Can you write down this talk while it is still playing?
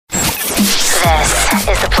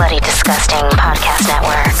is the Bloody Disgusting Podcast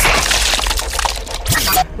Network.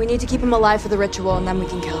 We need to keep him alive for the ritual, and then we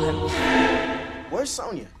can kill him. Where's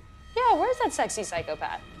Sonia? Yeah, where's that sexy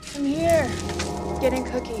psychopath? I'm here, getting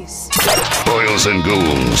cookies. Boils and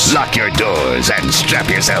ghouls, lock your doors and strap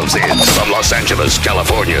yourselves in. From Los Angeles,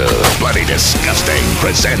 California, Bloody Disgusting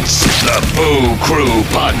presents the Boo Crew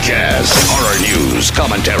Podcast. Horror news,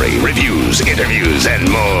 commentary, reviews, interviews, and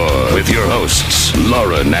more. With your hosts,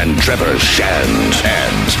 Lauren and Trevor Shand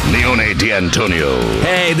and Leone D'Antonio.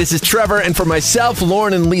 Hey, this is Trevor, and for myself,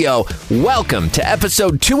 Lauren, and Leo, welcome to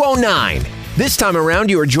episode 209. This time around,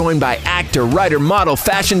 you are joined by actor, writer, model,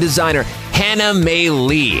 fashion designer, Hana May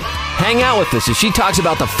Lee. Hang out with us as she talks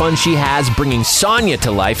about the fun she has bringing Sonya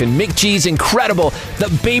to life in Mick G's incredible The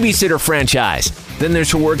Babysitter franchise. Then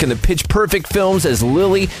there's her work in the Pitch Perfect films as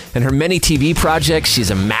Lily and her many TV projects.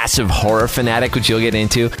 She's a massive horror fanatic, which you'll get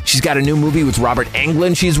into. She's got a new movie with Robert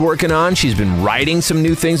Englund she's working on. She's been writing some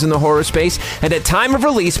new things in the horror space. And at time of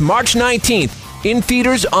release, March 19th, in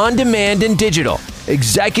theaters, on demand, and digital.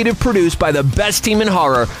 Executive produced by the best team in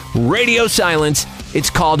horror, Radio Silence. It's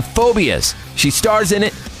called PHOBIAS. She stars in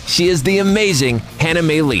it. She is the amazing Hana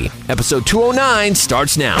May Lee. Episode 209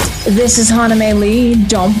 starts now. This is Hana May Lee.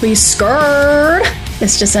 Don't be scared.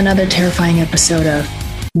 It's just another terrifying episode of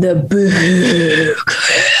The Boo Crew.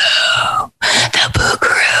 The Boo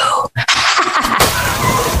Crew.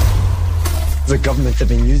 The government have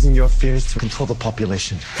been using your fears to control the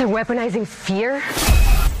population. They're weaponizing fear?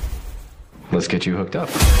 Let's get you hooked up.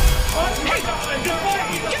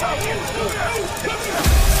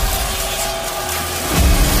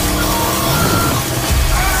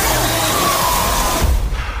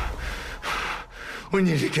 We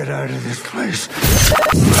need to get out of this place.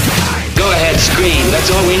 Go ahead, scream. That's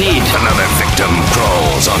all we need. Another victim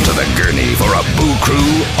crawls onto the gurney for a Boo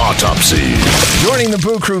Crew autopsy. Joining the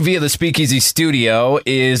Boo Crew via the Speakeasy Studio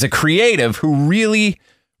is a creative who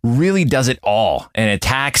really does it all and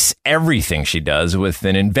attacks everything she does with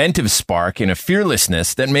an inventive spark and a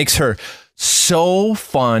fearlessness that makes her so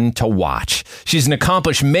fun to watch. She's an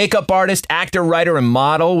accomplished makeup artist, actor, writer, and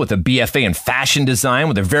model with a BFA in fashion design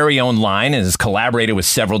with her very own line and has collaborated with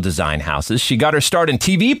several design houses. She got her start in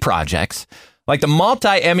TV projects like the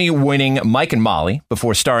multi-Emmy winning Mike and Molly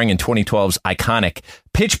before starring in 2012's iconic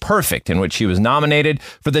Pitch Perfect, in which she was nominated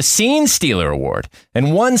for the Scene Stealer Award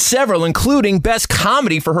and won several, including Best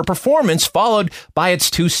Comedy for her performance, followed by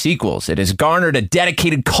its two sequels. It has garnered a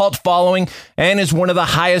dedicated cult following and is one of the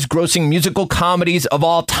highest grossing musical comedies of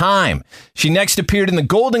all time. She next appeared in the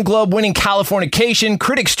Golden Globe winning Californication,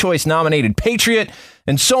 Critics' Choice nominated Patriot,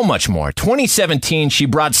 and so much more. 2017, she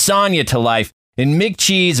brought Sonya to life in Mick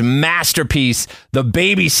G's masterpiece, The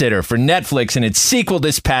Babysitter, for Netflix, and its sequel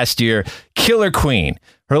this past year, Killer Queen.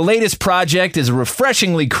 Her latest project is a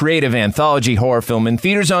refreshingly creative anthology horror film in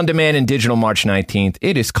theaters on demand and digital March 19th.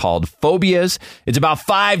 It is called PHOBIAS. It's about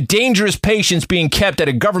 5 dangerous patients being kept at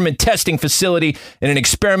a government testing facility in an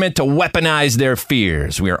experiment to weaponize their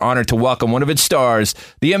fears. We are honored to welcome one of its stars,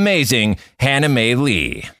 the amazing Hana May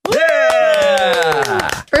Lee.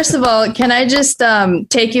 First of all, can I just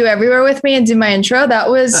take you everywhere with me and do my intro? That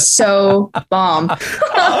was so bomb.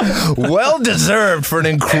 Well deserved for an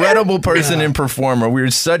incredible person and performer. We're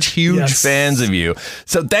such huge fans of you.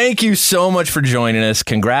 So thank you so much for joining us.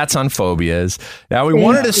 Congrats on PHOBIAS. Now, we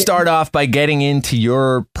wanted to start off by getting into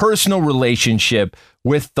your personal relationship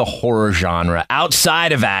with the horror genre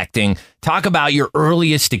outside of acting. Talk about your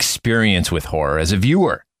earliest experience with horror as a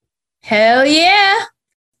viewer. Hell yeah.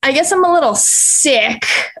 I guess I'm a little sick,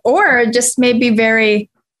 or just maybe very,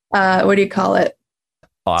 what do you call it?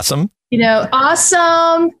 Awesome.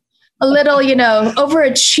 Awesome. A little,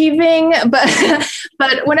 overachieving.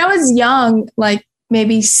 But when I was young, like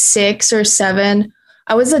maybe 6 or 7,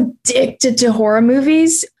 I was addicted to horror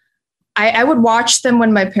movies. I would watch them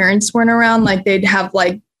when my parents weren't around. Like they'd have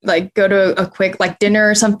like go to a quick dinner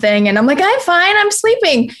or something. And I'm like, I'm fine. I'm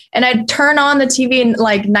sleeping. And I'd turn on the TV and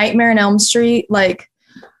like Nightmare on Elm Street,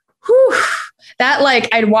 that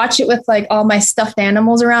I'd watch it with all my stuffed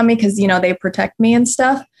animals around me because, they protect me and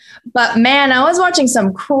stuff. But man, I was watching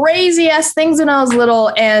some crazy ass things when I was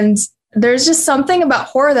little. And there's just something about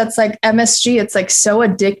horror that's like MSG. It's so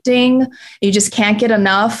addicting. You just can't get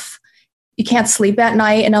enough. You can't sleep at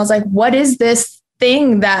night. And I was like, what is this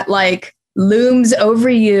thing that looms over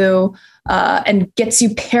you and gets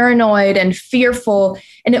you paranoid and fearful?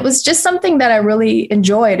 And it was just something that I really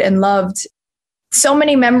enjoyed and loved. So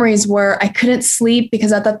many memories where I couldn't sleep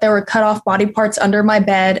because I thought there were cut off body parts under my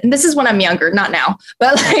bed. And this is when I'm younger, not now,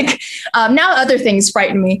 but now other things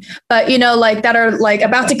frighten me, but that are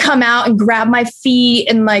about to come out and grab my feet.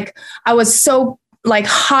 And I was so like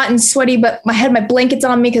hot and sweaty, but I had my blankets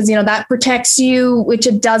on me because, you know, that protects you, which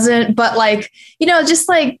it doesn't. But like, you know, just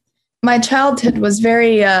like my childhood was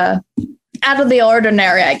very out of the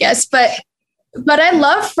ordinary, I guess. But I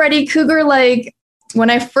love Freddy Krueger. Like when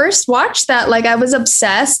I first watched that, like I was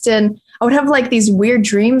obsessed, and I would have like these weird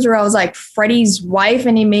dreams where I was like Freddy's wife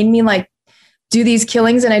and he made me like do these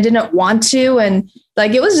killings and I didn't want to. And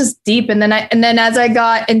like, it was just deep. And then as I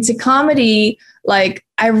got into comedy, like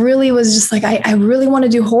I really was just like, I really want to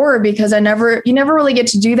do horror because you never really get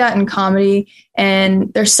to do that in comedy.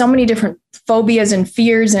 And there's so many different phobias and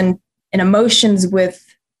fears and emotions with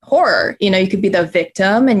horror. You know, you could be the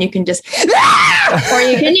victim and you can just, or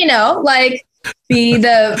you can, you know, like be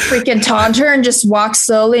the freaking taunter and just walk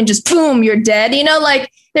slowly and just boom, you're dead. You know,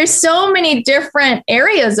 like there's so many different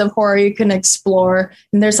areas of horror you can explore.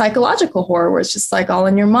 And there's psychological horror where it's just like all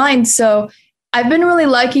in your mind. So I've been really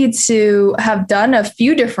lucky to have done a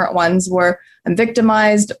few different ones where I'm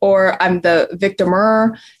victimized or I'm the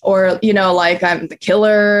victimer or, you know, like I'm the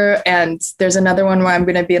killer. And there's another one where I'm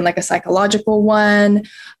going to be in like a psychological one.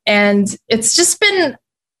 And it's just been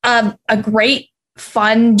a great,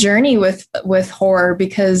 fun journey with horror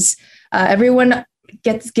because everyone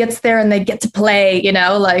gets there and they get to play, you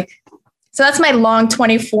know, like. So that's my long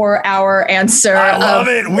 24-hour answer. I love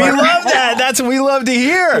it. We love that. That's what we love to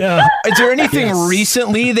hear. Yeah. Is there anything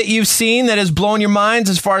recently that you've seen that has blown your minds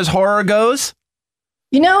as far as horror goes?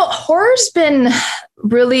 You know, horror's been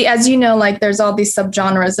really, as you know, like there's all these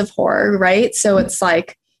subgenres of horror, right? So it's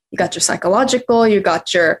like you got your psychological, you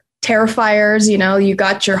got your terrifiers, you know, you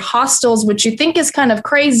got your hostels, which you think is kind of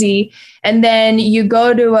crazy. And then you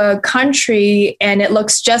go to a country and it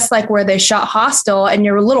looks just like where they shot Hostel and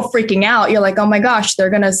you're a little freaking out. You're like, oh my gosh,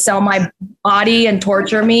 they're going to sell my body and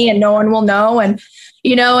torture me and no one will know. And,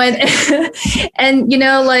 you know, and, and, you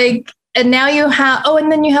know, like, and now you have,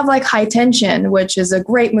 and then you have like High Tension, which is a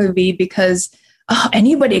great movie because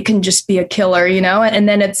anybody can just be a killer, you know, and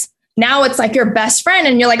then now it's like your best friend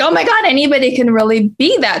and you're like, oh my God, anybody can really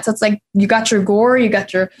be that. So it's like, you got your gore, you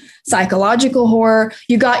got your psychological horror,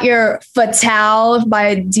 you got your Fatale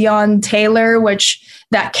by Dion Taylor, which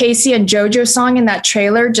that Casey and JoJo song in that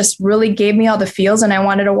trailer just really gave me all the feels and I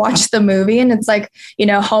wanted to watch the movie. And it's like, you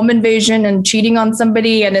know, home invasion and cheating on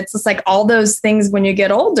somebody. And it's just like all those things when you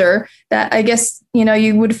get older that I guess, you know,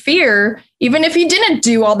 you would fear, even if you didn't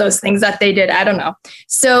do all those things that they did. I don't know.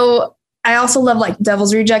 So I also love like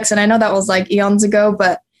Devil's Rejects. And I know that was like eons ago,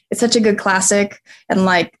 but it's such a good classic. And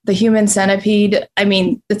like The Human Centipede, I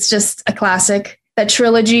mean, it's just a classic. That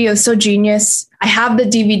trilogy is so genius. I have the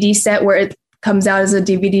DVD set where it comes out as a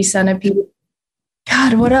DVD Centipede.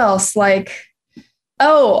 God, what else? Like,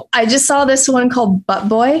 I just saw this one called Butt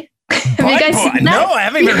Boy. Have you guys seen that? No, I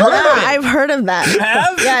haven't even heard of it. I've heard of that. You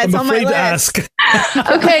have? Yeah, it's I'm on my afraid to list.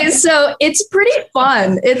 ask. Okay, so it's pretty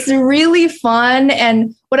fun. It's really fun.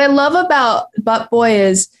 And what I love about Butt Boy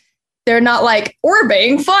is they're not like, we're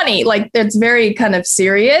being funny. Like, it's very kind of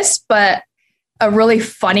serious, but a really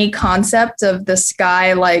funny concept of this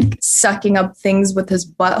guy like sucking up things with his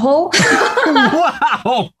butthole.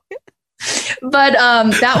 Wow. But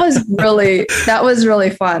that was really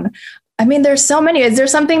fun. I mean, there's so many. Is there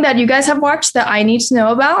something that you guys have watched that I need to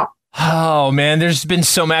know about? Oh, man, there's been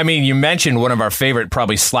so many. I mean, you mentioned one of our favorite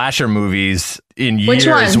probably slasher movies in Which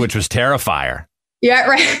years, one? which was Terrifier. Yeah,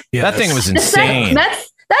 right. Yes. That thing was insane. That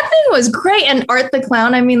thing was great. And Art the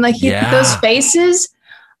Clown, I mean, like those faces,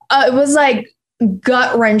 it was like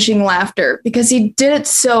gut-wrenching laughter because he did it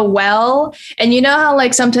so well. And you know how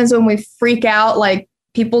like sometimes when we freak out, like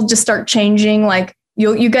people just start changing, like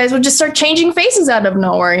you guys would just start changing faces out of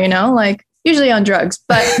nowhere, you know, like usually on drugs.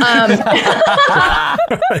 But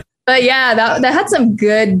but yeah, that had some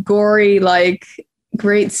good, gory, like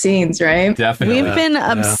great scenes, right? Definitely. We've been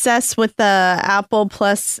obsessed with the Apple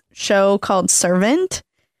Plus show called Servant.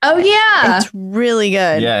 Oh yeah. It's really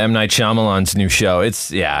good. Yeah, M. Night Shyamalan's new show.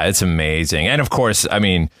 It's amazing. And of course, I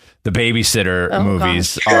mean, the Babysitter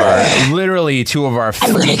movies are literally two of our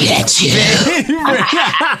favorite.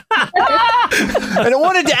 And I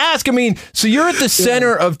wanted to ask, I mean, so you're at the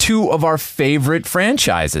center of two of our favorite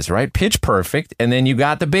franchises, right? Pitch Perfect, and then you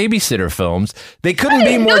got the Babysitter films. They couldn't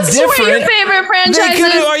be more different. Those were your favorite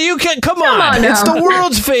franchises. Come on, it's the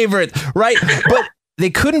world's favorite, right? But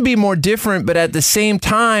they couldn't be more different, but at the same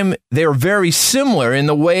time, they're very similar in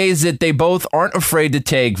the ways that they both aren't afraid to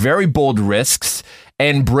take very bold risks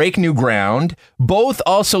and break new ground. Both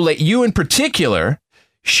also let you in particular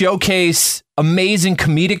showcase amazing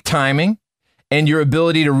comedic timing and your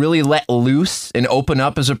ability to really let loose and open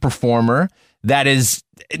up as a performer. That is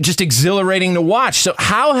just exhilarating to watch. So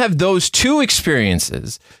how have those two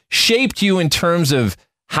experiences shaped you in terms of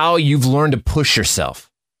how you've learned to push yourself.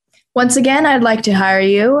 Once again, I'd like to hire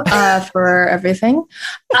you for everything.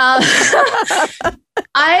 I've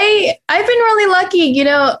been really lucky, you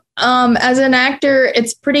know, as an actor,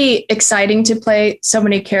 it's pretty exciting to play so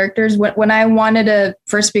many characters. When I wanted to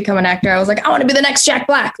first become an actor, I was like, I want to be the next Jack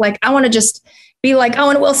Black. Like, I want to just be like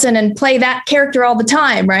Owen Wilson and play that character all the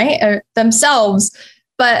time, right? Or themselves.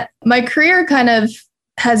 But my career kind of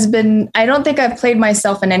has been, I don't think I've played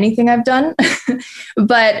myself in anything I've done,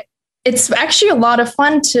 but it's actually a lot of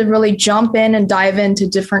fun to really jump in and dive into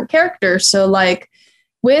different characters. So like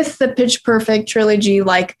with the Pitch Perfect trilogy,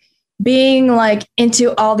 like being like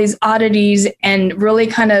into all these oddities and really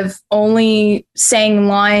kind of only saying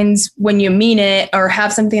lines when you mean it or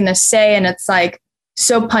have something to say. And it's like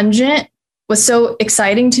so pungent was so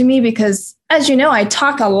exciting to me because, as you know, I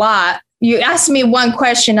talk a lot. You ask me one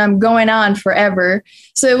question, I'm going on forever.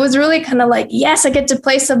 So it was really kind of like, yes, I get to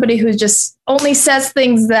play somebody who just only says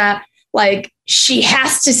things that like she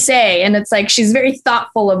has to say. And it's like, she's very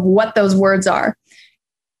thoughtful of what those words are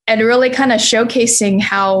and really kind of showcasing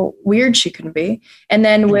how weird she can be. And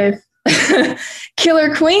then with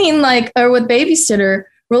Killer Queen, like, or with Babysitter,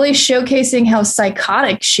 really showcasing how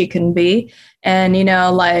psychotic she can be. And, you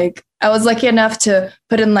know, like I was lucky enough to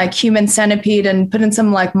put in like Human Centipede and put in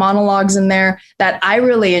some like monologues in there that I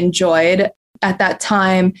really enjoyed at that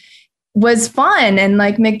time. Was fun. And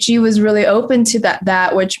like McG was really open to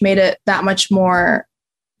that, which made it that much more,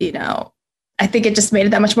 you know, I think it just made it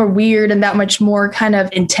that much more weird and that much more kind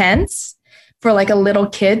of intense for like a little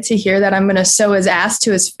kid to hear that I'm going to sew his ass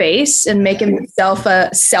to his face and make himself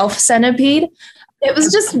a self centipede. It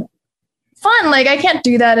was just fun. Like I can't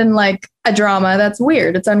do that in like a drama. That's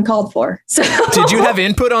weird. It's uncalled for. So did you have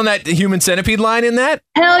input on that Human Centipede line in that?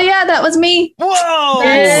 Hell yeah, that was me. Whoa!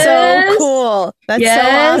 That's so cool. That's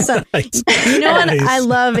so awesome. You know what I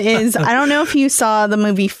love is, I don't know if you saw the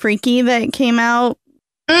movie Freaky that came out.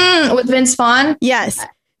 With Vince Vaughn? Yes.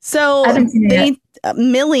 So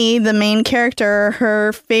Millie, the main character,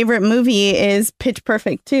 her favorite movie is Pitch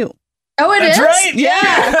Perfect 2. Oh, That's is? right.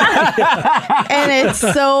 Yeah. And it's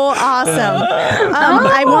so awesome.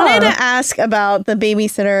 I wanted to ask about the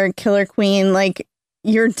Babysitter Killer Queen. Like,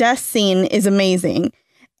 your death scene is amazing.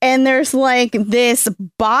 And there's like this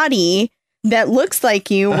body that looks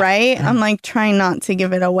like you, right? I'm like trying not to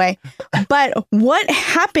give it away. But what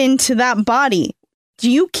happened to that body? Do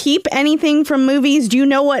you keep anything from movies? Do you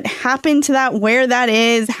know what happened to that, where that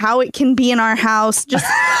is, how it can be in our house? Just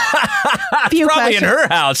probably questions. In her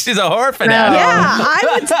house. She's a horror fanatic. Yeah,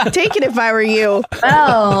 I would take it if I were you.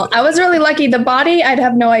 Well, I was really lucky. The body, I'd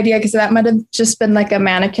have no idea because that might have just been like a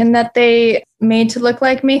mannequin that they made to look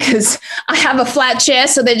like me because I have a flat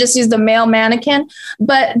chest, so they just used a male mannequin.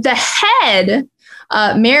 But the head...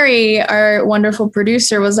 Mary, our wonderful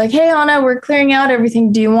producer, was like, hey, Hana, we're clearing out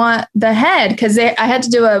everything. Do you want the head? Because I had to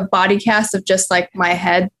do a body cast of just like my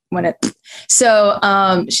head when it. So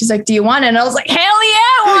she's like, do you want it? And I was like, hell yeah,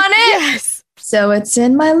 I want it. Yes. So it's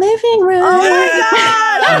in my living room. Oh my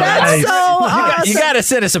God. That's so awesome. You got to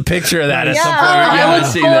send us a picture of that at some point. I will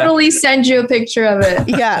totally send you a picture of it.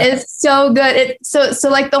 Yeah. It's so good. So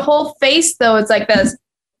like the whole face, though, it's like this,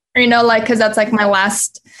 you know, like, because that's like my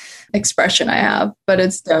last expression I have, but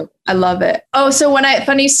it's dope. I love it. Oh, so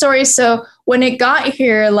funny story. So when it got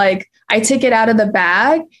here, like I took it out of the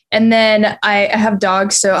bag and then I have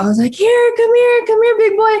dogs. So I was like, come here,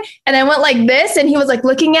 big boy. And I went like this and he was like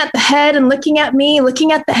looking at the head and looking at me,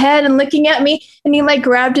 looking at the head and looking at me. And he like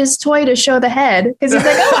grabbed his toy to show the head because he's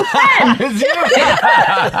like, oh,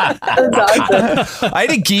 That was awesome. I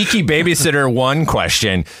had a geeky Babysitter 1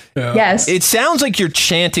 question. Yeah. Yes. It sounds like you're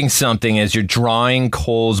chanting something as you're drawing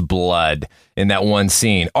Cole's blood in that one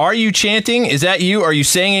scene. Are you chanting? Is that you? Are you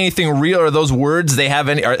saying anything real? Are those words they have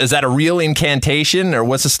any? Is that a real incantation or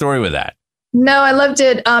what's the story with that? No, I loved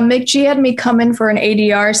it. McG had me come in for an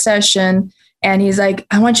ADR session and he's like,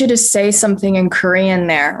 I want you to say something in Korean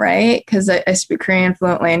there, right? Because I speak Korean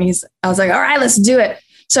fluently. And I was like, all right, let's do it.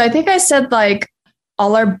 So I think I said like,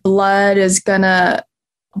 all our blood is gonna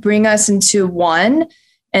bring us into one.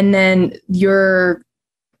 And then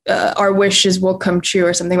our wishes will come true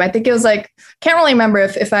or something. But I think it was like, can't really remember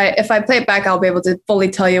if I play it back, I'll be able to fully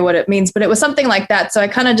tell you what it means, but it was something like that. So I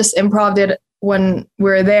kind of just improv'd it when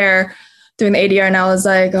we were there doing the ADR and I was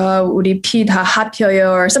like, oh, 우리 피 다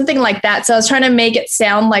합쳐요 or something like that. So I was trying to make it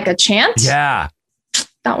sound like a chant. Yeah.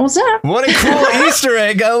 That was it. What a cool Easter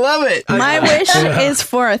egg. I love it. My wish is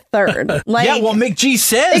for a third. Like, yeah, well, McG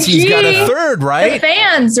says he's got a third, right? The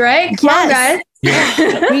fans, right? Come on, guys.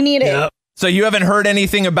 Yeah. We need it. So you haven't heard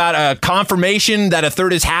anything about a confirmation that a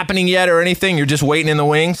third is happening yet or anything? You're just waiting in the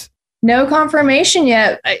wings? No confirmation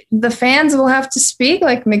yet. The fans will have to speak,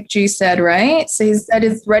 like McG said, right? So he said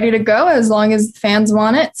it's ready to go as long as the fans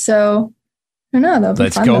want it. So I don't know. That'll be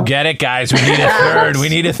Let's fun, go though. get it, guys. We need a third. We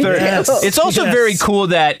need a third. Yes. It's also Yes. very cool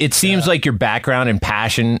that it seems like your background and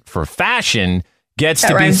passion for fashion gets to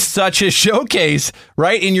be rhymes. such a showcase,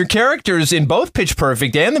 right? In your characters in both Pitch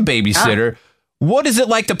Perfect and The Babysitter. What is it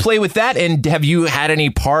like to play with that? And have you had any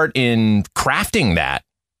part in crafting that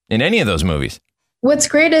in any of those movies? What's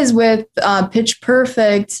great is with Pitch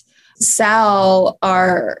Perfect, Sal,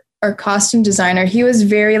 our costume designer, he was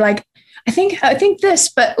very like, I think this,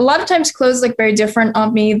 but a lot of times clothes look very different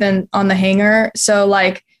on me than on the hanger. So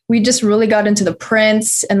like we just really got into the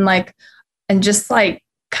prints and just like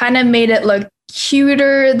kind of made it look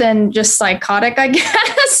cuter than just psychotic, I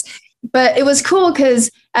guess. But it was cool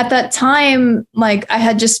because at that time, like I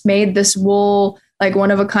had just made this wool, like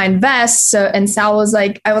one of a kind vest. So, and Sal was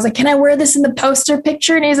like, I was like, can I wear this in the poster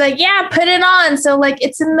picture? And he's like, yeah, put it on. So like,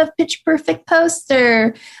 it's in the Pitch Perfect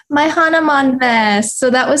poster, my Hana vest. So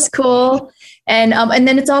that was cool. And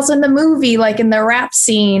then it's also in the movie, like in the rap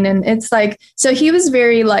scene. And it's like, so he was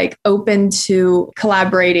very like open to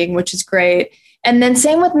collaborating, which is great. And then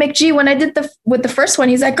same with McG. When I did with the first one,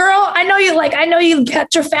 he's like, girl, I know you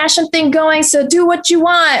got your fashion thing going. So do what you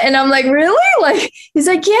want. And I'm like, really? Like, he's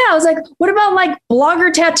like, yeah. I was like, what about like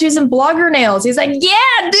blogger tattoos and blogger nails? He's like,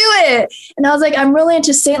 yeah, do it. And I was like, I'm really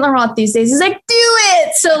into Saint Laurent these days. He's like, do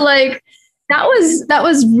it. So like, that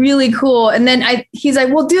was really cool. And then he's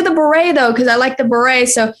like, well, do the beret though, because I like the beret.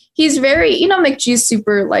 So he's very, McG's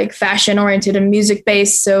super like fashion oriented and music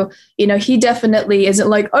based. So, he definitely isn't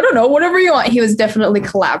like, I don't know, whatever you want. He was definitely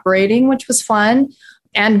collaborating, which was fun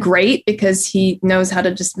and great because he knows how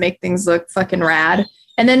to just make things look fucking rad.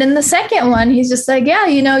 And then in the second one, he's just like, yeah,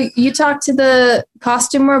 you talk to the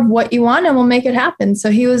costumer of what you want and we'll make it happen. So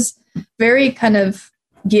he was very kind of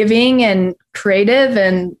giving and creative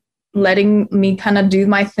and letting me kind of do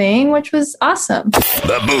my thing, which was awesome.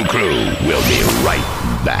 The Boo Crew will be right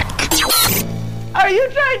back. Are you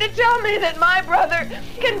trying to tell me that my brother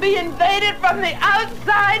can be invaded from the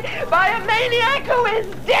outside by a maniac who is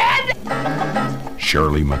dead?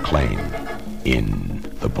 Shirley MacLaine in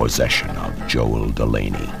The Possession of Joel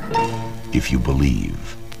Delaney. If you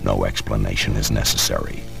believe, no explanation is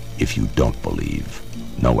necessary. If you don't believe,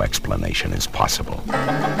 no explanation is possible.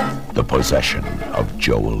 The Possession of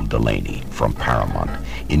Joel Delaney from Paramount.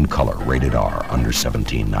 In color, rated R, under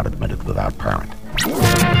 17, not admitted without parent.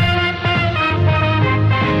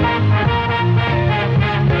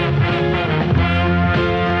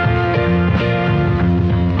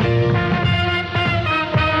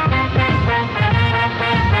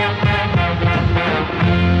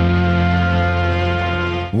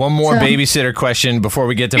 One more babysitter question before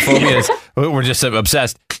we get to phobias. We're just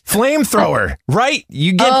obsessed. Flamethrower, right?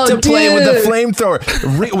 You get to play with the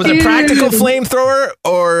flamethrower. Was it practical flamethrower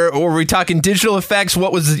or were we talking digital effects?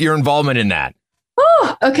 What was your involvement in that?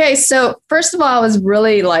 Oh, okay. So first of all, I was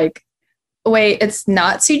really like, wait, it's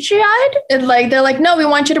not CGI'd? And like, they're like, no, we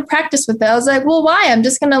want you to practice with it. I was like, well, why? I'm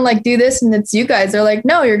just going to like do this and it's you guys. They're like,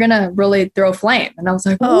 no, you're going to really throw flame. And I was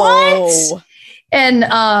like, what? And,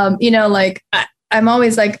 like I'm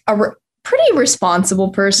always like a pretty responsible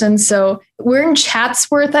person. So we're in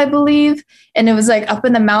Chatsworth, I believe. And it was like up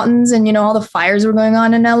in the mountains and, all the fires were going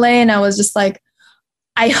on in LA. And I was just like,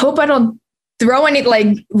 I hope I don't throw any,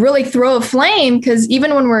 like really throw a flame. Cause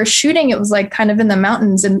even when we were shooting, it was like kind of in the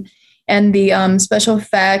mountains and the special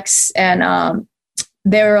effects. And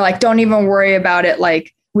they were like, don't even worry about it.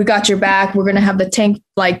 Like we got your back. We're going to have the tank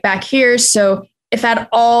like back here. So if at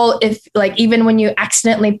all, like, even when you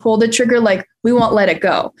accidentally pull the trigger, like we won't let it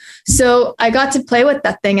go. So I got to play with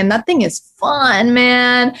that thing and that thing is fun,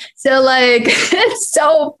 man. So like, it's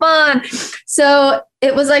so fun. So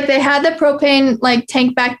it was like, they had the propane like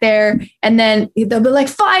tank back there and then they'll be like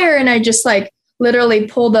fire. And I just like literally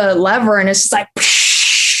pull the lever and it's just like,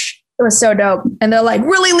 psh. It was so dope. And they're like,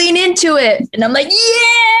 really lean into it. And I'm like,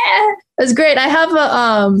 yeah, it was great. I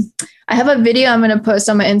have a video I'm going to post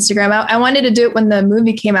on my Instagram. I wanted to do it when the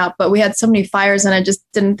movie came out, but we had so many fires and I just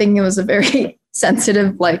didn't think it was a very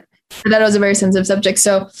sensitive, like that was a very sensitive subject.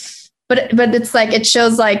 So, but it's like, it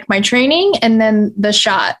shows like my training and then the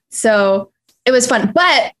shot. So it was fun,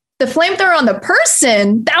 but the flamethrower on the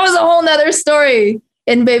person, that was a whole nother story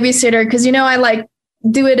in Babysitter. Cause I like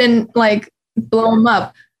do it and like blow them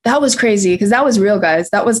up. That was crazy. Cause that was real, guys.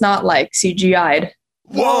 That was not like CGI'd.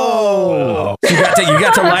 Whoa! You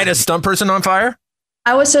got to light a stunt person on fire?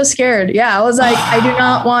 I was so scared. Yeah, I was like, I do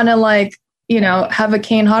not want to like, have a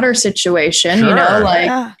Kane Hodder situation, Sure.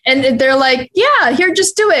 And they're like, yeah, here,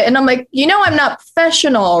 just do it. And I'm like, I'm not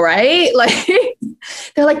professional, right? Like,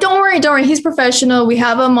 they're like, don't worry. He's professional. We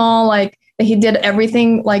have him all like, he did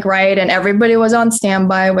everything like right. And everybody was on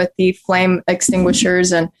standby with the flame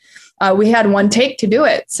extinguishers. And we had one take to do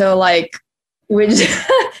it. So like,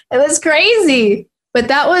 it was crazy, but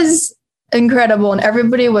that was incredible. And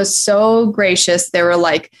everybody was so gracious. They were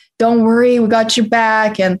like, don't worry, we got your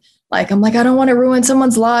back. And like, I'm like, I don't want to ruin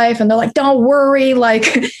someone's life. And they're like, don't worry. Like,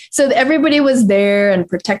 so everybody was there and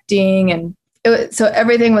protecting. And so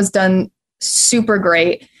everything was done super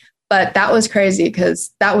great. But that was crazy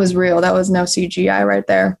because that was real. That was no CGI right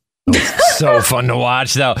there. So fun to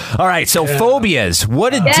watch, though. All right, so Phobias.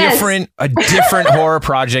 What a different horror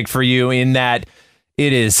project for you in that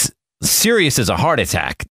it is serious as a heart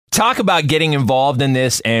attack. Talk about getting involved in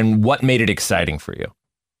this and what made it exciting for you.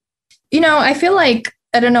 I feel like,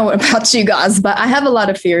 I don't know about you guys, but I have a lot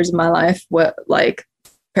of fears in my life. What, like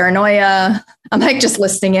paranoia. I'm like just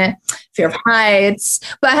listing it. Fear of heights.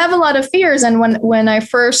 But I have a lot of fears. And when I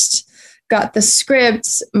first got the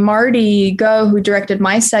script, Marty Go, who directed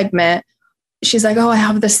my segment, she's like, oh, I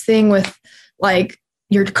have this thing with like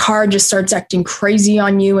your car just starts acting crazy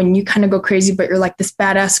on you and you kind of go crazy, but you're like this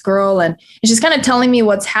badass girl. And she's kind of telling me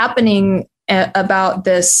what's happening about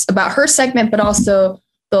her segment, but also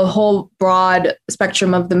the whole broad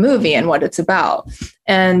spectrum of the movie and what it's about.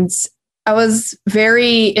 And I was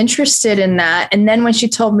very interested in that. And then when she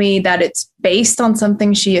told me that it's based on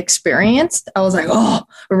something she experienced, I was like, oh,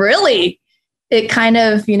 really? It kind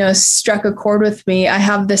of, struck a chord with me. I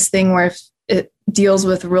have this thing where if it deals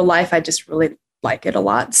with real life, I just really like it a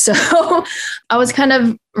lot. So I was kind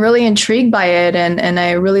of really intrigued by it. And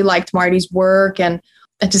I really liked Marty's work. And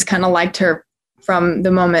I just kind of liked her from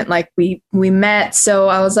the moment like we met. So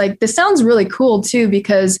I was like, this sounds really cool too,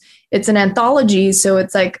 because it's an anthology. So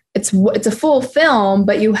it's like, it's a full film,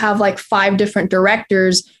 but you have like 5 different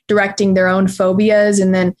directors directing their own phobias.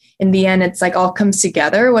 And then in the end, it's like all comes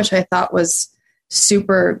together, which I thought was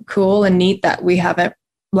super cool and neat that we haven't,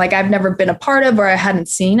 like I've never been a part of or I hadn't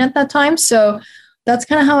seen at that time. So that's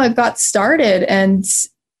kind of how it got started. And,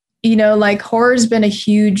 like horror's been a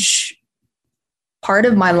huge part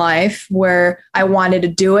of my life where I wanted to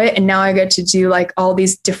do it. And now I get to do like all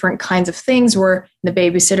these different kinds of things where in The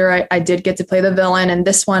Babysitter, I did get to play the villain. And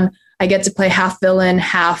this one, I get to play half villain,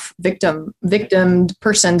 half victim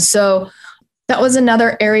person. So that was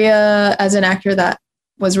another area as an actor that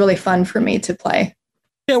was really fun for me to play.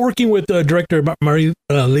 Yeah, working with director Marty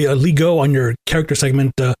Lee Go on your character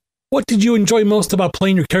segment, what did you enjoy most about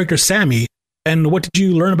playing your character Sammy? And what did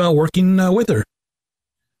you learn about working with her?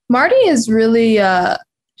 Marty is really,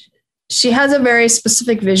 she has a very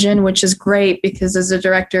specific vision, which is great because as a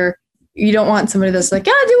director, you don't want somebody that's like,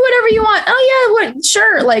 yeah, do whatever you want. Oh yeah,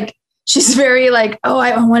 sure. Like she's very like, oh,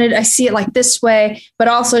 I see it like this way. But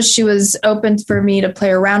also she was open for me to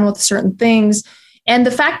play around with certain things. And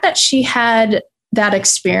the fact that she had that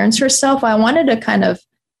experience herself, I wanted to kind of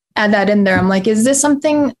add that in there. I'm like, is this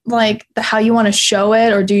something like how you want to show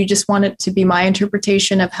it? Or do you just want it to be my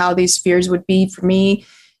interpretation of how these fears would be for me?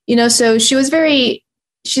 So she was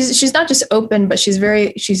she's not just open, but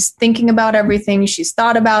she's thinking about everything. She's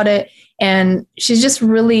thought about it and she's just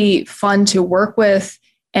really fun to work with.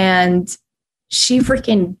 And she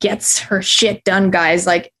freaking gets her shit done, guys.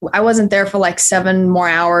 Like I wasn't there for like 7 more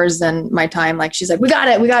hours than my time. Like she's like, we got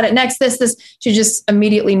it. Next, this. She just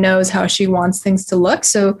immediately knows how she wants things to look.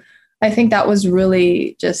 So I think that was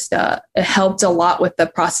really just, it helped a lot with the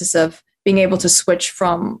process of being able to switch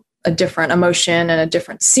from a different emotion and a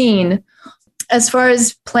different scene. As far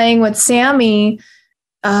as playing with Sammy,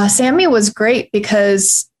 Sammy was great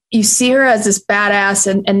because you see her as this badass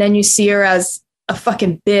and then you see her as a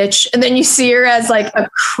fucking bitch. And then you see her as like a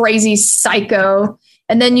crazy psycho.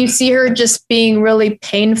 And then you see her just being really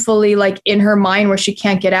painfully like in her mind where she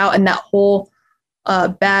can't get out. And that whole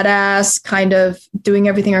badass kind of doing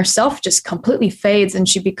everything herself just completely fades. And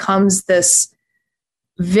she becomes this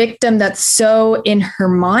victim that's so in her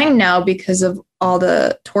mind now because of all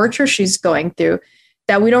the torture she's going through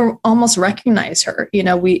that we don't almost recognize her.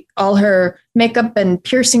 All her makeup and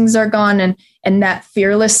piercings are gone and that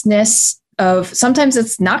fearlessness of sometimes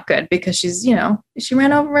it's not good because she's, she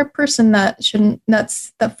ran over a person that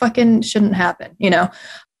fucking shouldn't happen,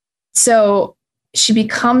 So she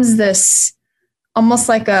becomes this almost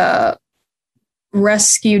like a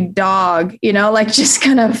rescued dog, like just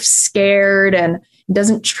kind of scared and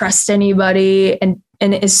doesn't trust anybody and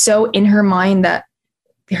is so in her mind that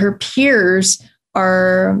her peers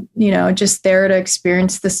are, just there to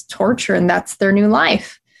experience this torture and that's their new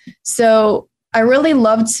life. So I really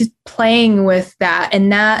loved playing with that.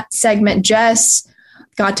 And that segment, Jess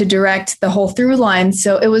got to direct the whole through line.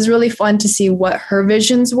 So it was really fun to see what her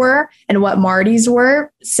visions were and what Marty's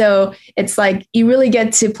were. So it's like you really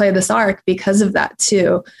get to play this arc because of that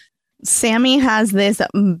too. Sammy has this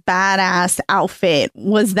badass outfit.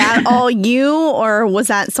 Was that all you, or was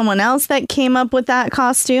that someone else that came up with that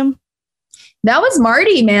costume? That was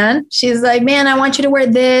Marty, man. She's like, man, I want you to wear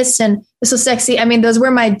this. And this was sexy. I mean, those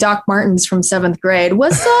were my Doc Martens from 7th grade.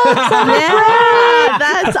 What's up? Yeah,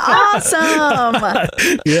 that's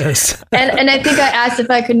awesome. Yes. And I think I asked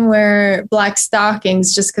if I couldn't wear black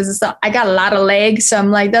stockings just because I got a lot of legs. So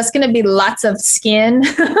I'm like, that's going to be lots of skin.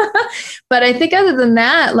 But I think other than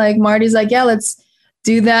that, like Marty's like, yeah, let's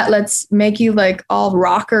do that. Let's make you like all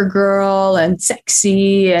rocker girl and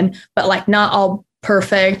sexy but like not all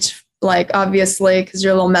perfect. Like, obviously, because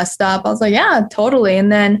you're a little messed up. I was like, yeah, totally.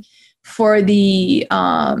 And then for the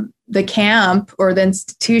camp or the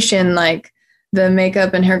institution, like the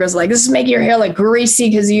makeup and hair goes like, this is making your hair like greasy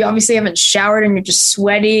because you obviously haven't showered and you're just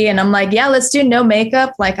sweaty. And I'm like, yeah, let's do no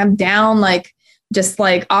makeup. Like I'm down, like just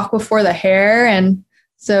like aqua for the hair. And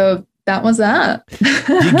so that was that.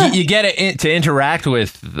 you get it to interact with,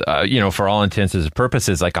 for all intents and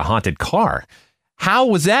purposes, like a haunted car. How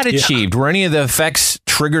was that achieved? Were any of the effects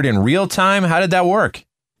triggered in real time? How did that work?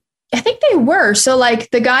 I think they were. So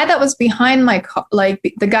like the guy that was behind my car, like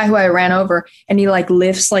the guy who I ran over and he like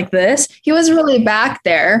lifts like this, he was really back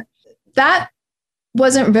there. That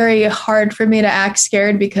wasn't very hard for me to act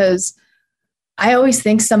scared because I always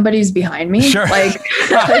think somebody's behind me. Sure. Like,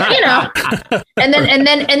 and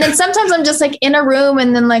then sometimes I'm just like in a room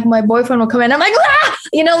and then like my boyfriend will come in. I'm like, ah!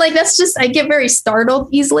 Like that's just, I get very startled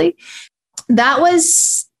easily. That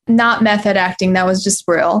was not method acting. That was just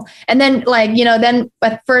real. And then like, then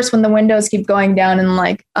at first when the windows keep going down and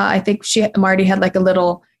like, I think Marty had like a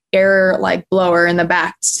little air like blower in the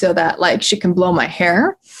back so that like she can blow my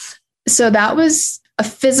hair. So that was a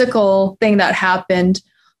physical thing that happened.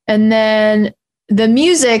 And then the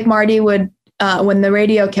music, Marty would, when the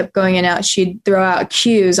radio kept going in and out, she'd throw out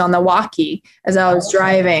cues on the walkie as I was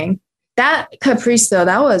driving. That Caprice, though,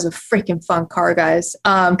 that was a freaking fun car, guys,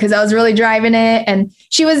 because I was really driving it. And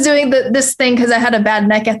she was doing this thing because I had a bad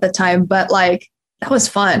neck at the time. But like, that was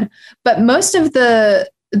fun. But most of the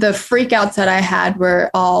freak outs that I had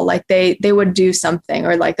were all like they would do something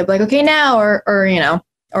or like they'd be like, OK, now or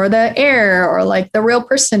the air or like the real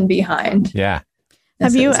person behind. Yeah.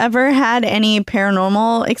 Have you ever had any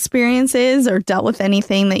paranormal experiences or dealt with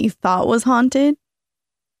anything that you thought was haunted?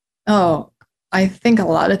 Oh, I think a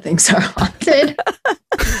lot of things are haunted.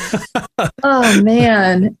 Oh,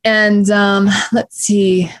 man. And let's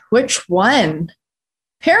see, which one?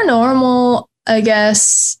 Paranormal, I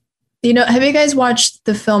guess. Have you guys watched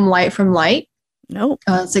the film Light from Light? No.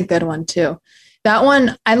 Oh, that's a good one, too. That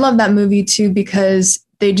one, I love that movie, too, because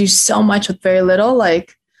they do so much with very little,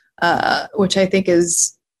 like, which I think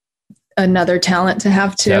is another talent to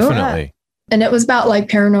have, too. Definitely. And it was about like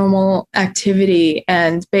paranormal activity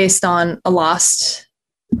and based on a lost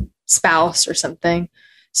spouse or something.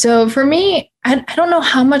 So for me, I don't know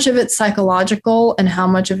how much of it's psychological and how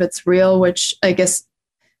much of it's real, which I guess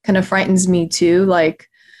kind of frightens me too. Like,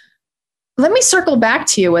 let me circle back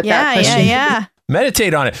to you with that question. Yeah.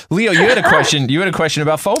 Meditate on it. Leo, you had a question. You had a question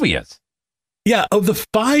about phobias. Yeah. Of the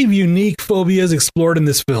 5 unique phobias explored in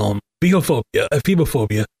this film, behophobia,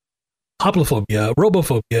 ephebophobia, hoplophobia,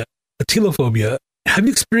 robophobia, telophobia. Have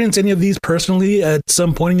you experienced any of these personally at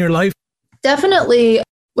some point in your life? Definitely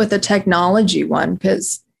with the technology one,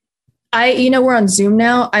 because we're on Zoom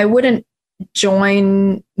now. I wouldn't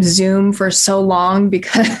join Zoom for so long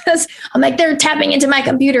because I'm like, they're tapping into my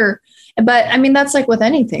computer. But I mean, that's like with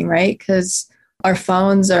anything, right? Because our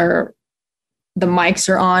phones the mics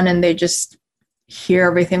are on and they just hear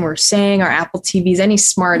everything we're saying, our Apple TVs, any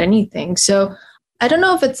smart anything. So I don't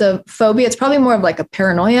know if it's a phobia. It's probably more of like a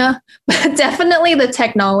paranoia, but definitely the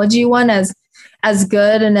technology one, as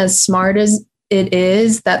good and as smart as it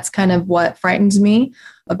is, that's kind of what frightens me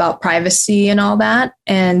about privacy and all that.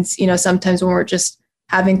 And, sometimes when we're just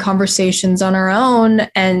having conversations on our own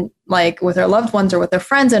and like with our loved ones or with our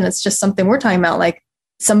friends, and it's just something we're talking about, like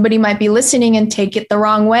somebody might be listening and take it the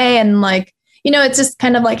wrong way. And like, it's just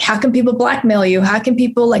kind of like, how can people blackmail you? How can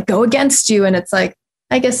people like go against you? And it's like,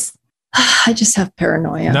 I guess I just have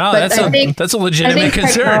paranoia. No, but that's a legitimate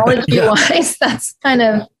concern. Technology-wise, that's kind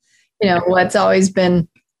of, what's always been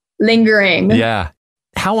lingering. Yeah.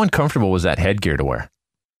 How uncomfortable was that headgear to wear?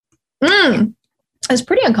 It was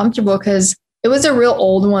pretty uncomfortable because it was a real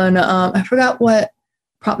old one. I forgot what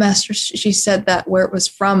prop master she said that where it was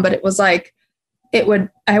from, but it was like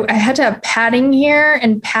I had to have padding here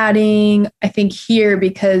and padding, I think, here,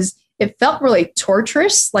 because it felt really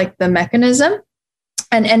torturous, like the mechanism,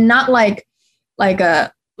 and not like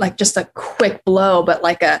just a quick blow, but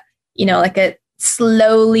like a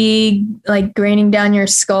slowly like graining down your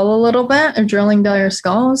skull a little bit or drilling down your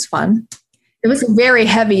skull. It was fun. It was very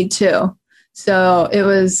heavy too. So it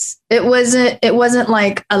wasn't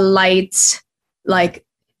like a light, like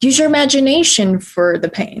use your imagination for the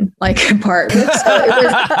pain, like part. So it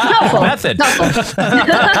was helpful. Method.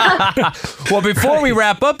 Well, before we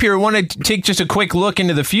wrap up here, I want to take just a quick look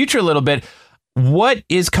into the future a little bit. What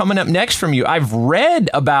is coming up next from you? I've read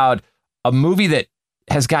about a movie that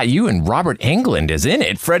has got you and Robert Englund is in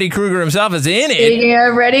it. Freddy Krueger himself is in it.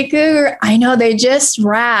 Yeah, Freddy Krueger. I know, they just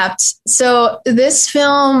wrapped. So this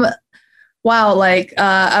film, wow, like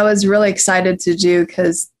I was really excited to do,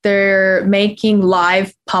 because they're making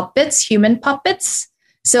live puppets, human puppets.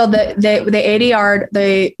 So the ADR,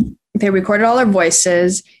 they recorded all our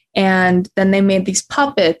voices, and then they made these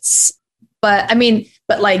puppets. But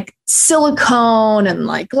like silicone and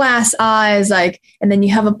like glass eyes, like, and then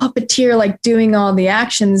you have a puppeteer like doing all the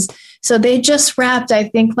actions. So they just wrapped, I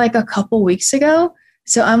think, like a couple weeks ago.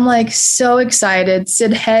 So I'm like so excited.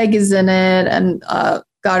 Sid Haig is in it, and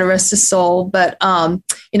God rest his soul. But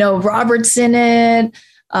Robert's in it.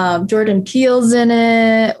 Jordan Peele's in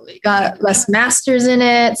it. We got Les Masters in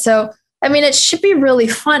it. So I mean, it should be really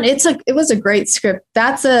fun. It was a great script.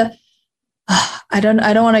 That's I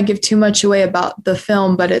don't want to give too much away about the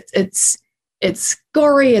film, but it's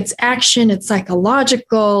gory, it's action, it's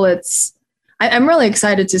psychological. I'm really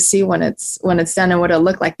excited to see when it's done and what it'll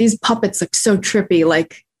look like. These puppets look so trippy,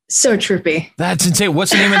 like so trippy. That's insane.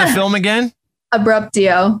 What's the name of the film again?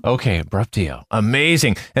 Abruptio. Okay, Abruptio.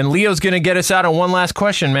 Amazing. And Leo's going to get us out on one last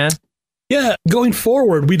question, man. Yeah, going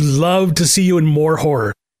forward, we'd love to see you in more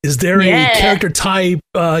horror. Is there a character type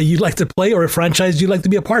you'd like to play, or a franchise you'd like to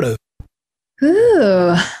be a part of?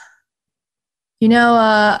 Ooh,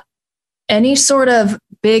 any sort of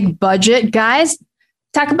big budget, guys.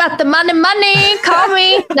 Talk about the money. Call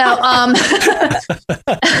me. No,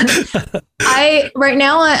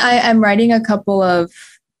 I'm writing a couple of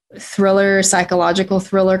psychological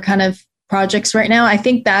thriller kind of projects right now. I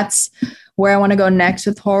think that's where I want to go next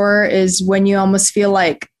with horror, is when you almost feel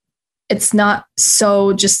like it's not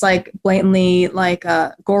so just like blatantly like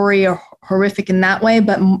gory or horrific in that way,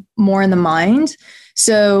 but more in the mind.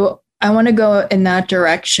 So I want to go in that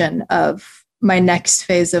direction of my next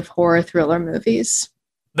phase of horror thriller movies.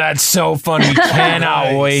 That's so fun. We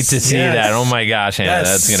cannot wait to see that. Oh my gosh, Hannah,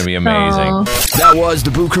 that's going to be amazing. Aww. That was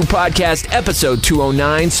the Boo Crew Podcast, episode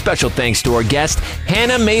 209. Special thanks to our guest,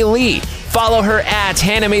 Hana Mae Lee. Follow her at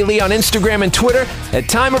Hana Mae Lee on Instagram and Twitter. At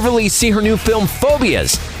time of release, see her new film,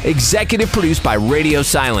 Phobias, executive produced by Radio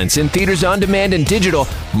Silence, in theaters on demand and digital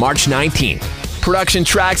March 19th. Production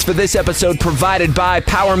tracks for this episode provided by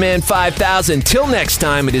Powerman 5000. Till next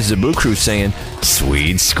time, it is the Boo Crew saying,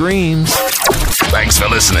 sweet screams. Thanks for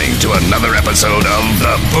listening to another episode of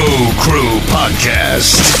the Boo Crew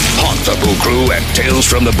Podcast. Haunt the Boo Crew at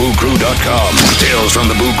talesfromthebooCrew.com. Tales from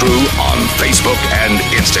the Boo Crew on Facebook and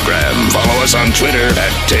Instagram. Follow us on Twitter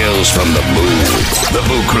at Tales from the Boo. The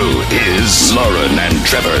Boo Crew is Lauren and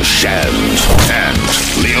Trevor Shand and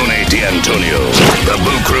Leone D'Antonio. The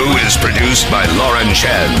Boo Crew is produced by Lauren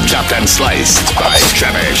Shand, chopped and sliced by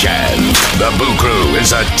Trevor Shand. The Boo Crew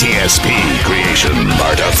is a TSP creation,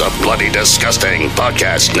 part of the Bloody Disgusting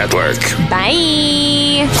Podcast Network.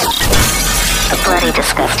 Bye. The Bloody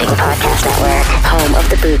Disgusting Podcast Network, home of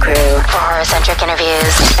the Boo Crew. For horror-centric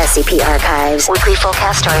interviews, SCP archives, weekly full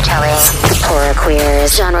cast storytelling, horror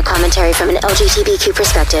queers, genre commentary from an LGBTQ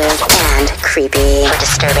perspective, and creepy. For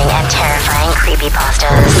disturbing and terrifying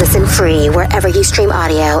creepypastas. Listen free wherever you stream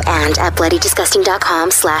audio and at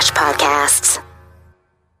bloodydisgusting.com/podcasts.